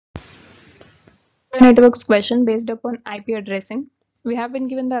The network's question based upon IP addressing. We have been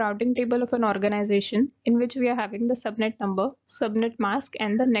given the routing table of an organization in which we are having the subnet number, subnet mask,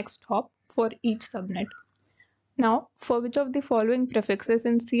 and the next hop for each subnet. Now, for which of the following prefixes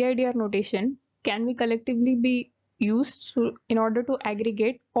in CIDR notation can we collectively be used in order to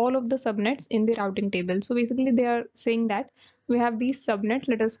aggregate all of the subnets in the routing table? So basically they are saying that we have these subnets,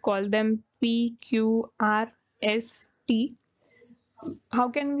 let us call them P, Q, R, S, T. How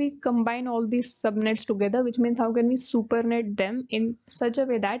can we combine all these subnets together, which means how can we supernet them in such a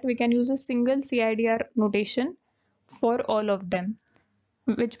way that we can use a single CIDR notation for all of them,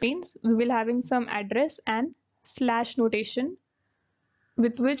 which means we will having some address and slash notation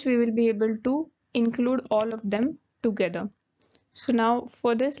with which we will be able to include all of them together. So now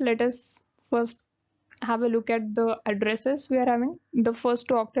for this, let us first have a look at the addresses we are having. The first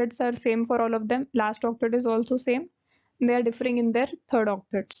two octets are same for all of them. Last octet is also same. They are differing in their third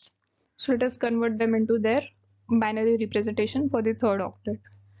octets. So let us convert them into their binary representation for the third octet.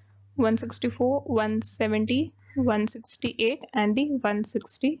 164, 170, 168 and the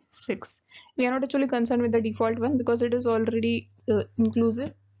 166. We are not actually concerned with the default one because it is already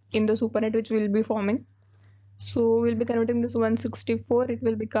inclusive in the supernet which we will be forming. So we'll be converting this 164, it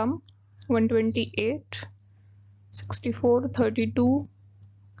will become 128, 64, 32,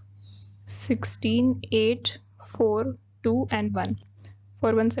 16, 8, 4, 2 and 1. For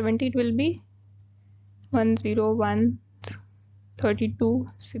 170 it will be 101, 32,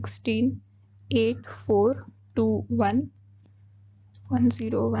 16, 8, 4, 2, 1, 10,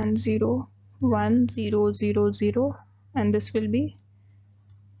 10, 1, 0, 0, 0 and this will be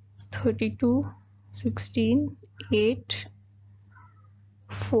 32, 16, 8,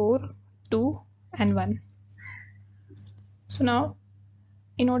 4, 2 and 1. So now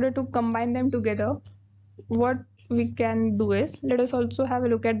in order to combine them together, what we can do is, let us also have a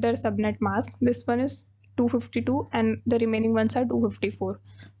look at their subnet mask. This one is 252 and the remaining ones are 254.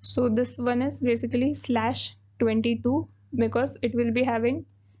 So this one is basically /22 because it will be having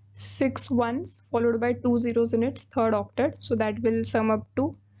 6 ones followed by 2 zeros in its third octet. So that will sum up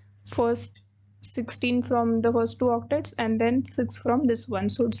to first 16 from the first two octets and then 6 from this one.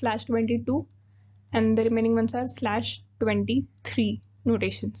 So it's /22 and the remaining ones are /23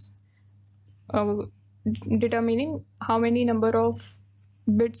 notations. Determining how many number of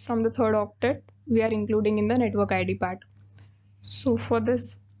bits from the third octet we are including in the network ID part. So for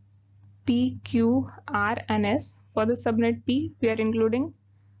this P, Q, R and S, for the subnet P we are including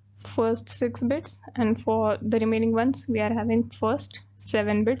first 6 bits and for the remaining ones we are having first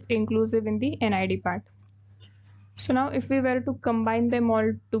 7 bits inclusive in the NID part. So now if we were to combine them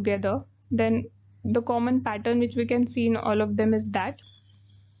all together, then the common pattern which we can see in all of them is that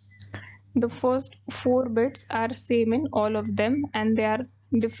the first 4 bits are same in all of them and they are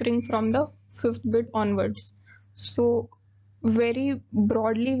differing from the 5th bit onwards. So very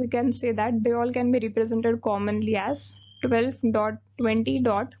broadly we can say that they all can be represented commonly as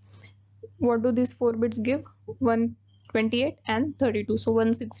 12.20. What do these 4 bits give? 128 and 32. So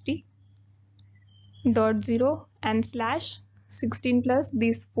 160.0 and /16 plus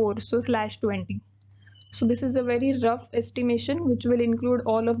these 4, so /20. So this is a very rough estimation which will include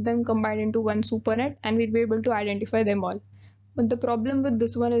all of them combined into one supernet and we'll be able to identify them all. But the problem with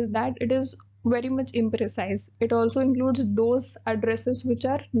this one is that it is very much imprecise. It also includes those addresses which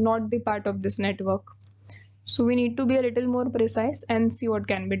are not the part of this network. So we need to be a little more precise and see what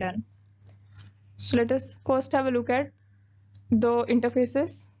can be done. So let us first have a look at the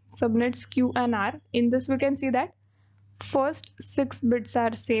interfaces, subnets Q and R. In this we can see that first 6 bits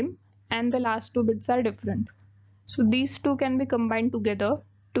are same and the last 2 bits are different. So these two can be combined together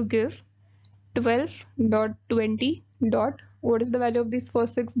to give 12.20. What is the value of these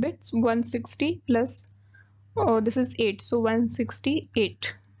first 6 bits? 160 plus this is 8, so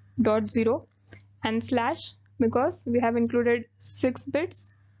 168.0 and slash, because we have included 6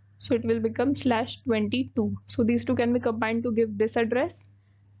 bits, so it will become /22. So these two can be combined to give this address.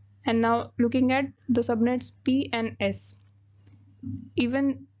 And now looking at the subnets P and S,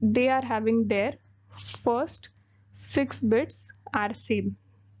 even they are having their first 6 bits are same.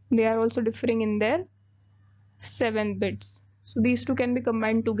 They are also differing in their 7 bits. So these two can be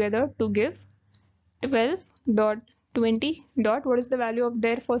combined together to give 12.20. What is the value of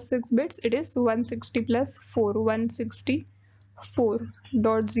their first 6 bits? It is 160 plus 4,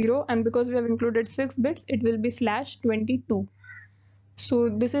 164.0, and because we have included 6 bits, it will be /22. So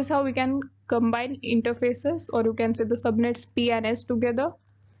this is how we can combine interfaces, or you can say the subnets P and S together,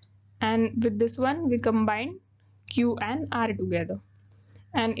 and with this one we combine Q and R together.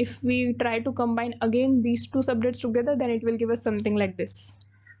 And if we try to combine again these two subnets together, then it will give us something like this.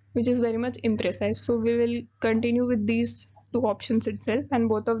 which is very much imprecise. So we will continue with these two options itself, and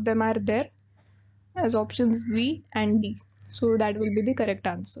both of them are there as options B and D. So that will be the correct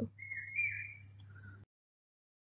answer.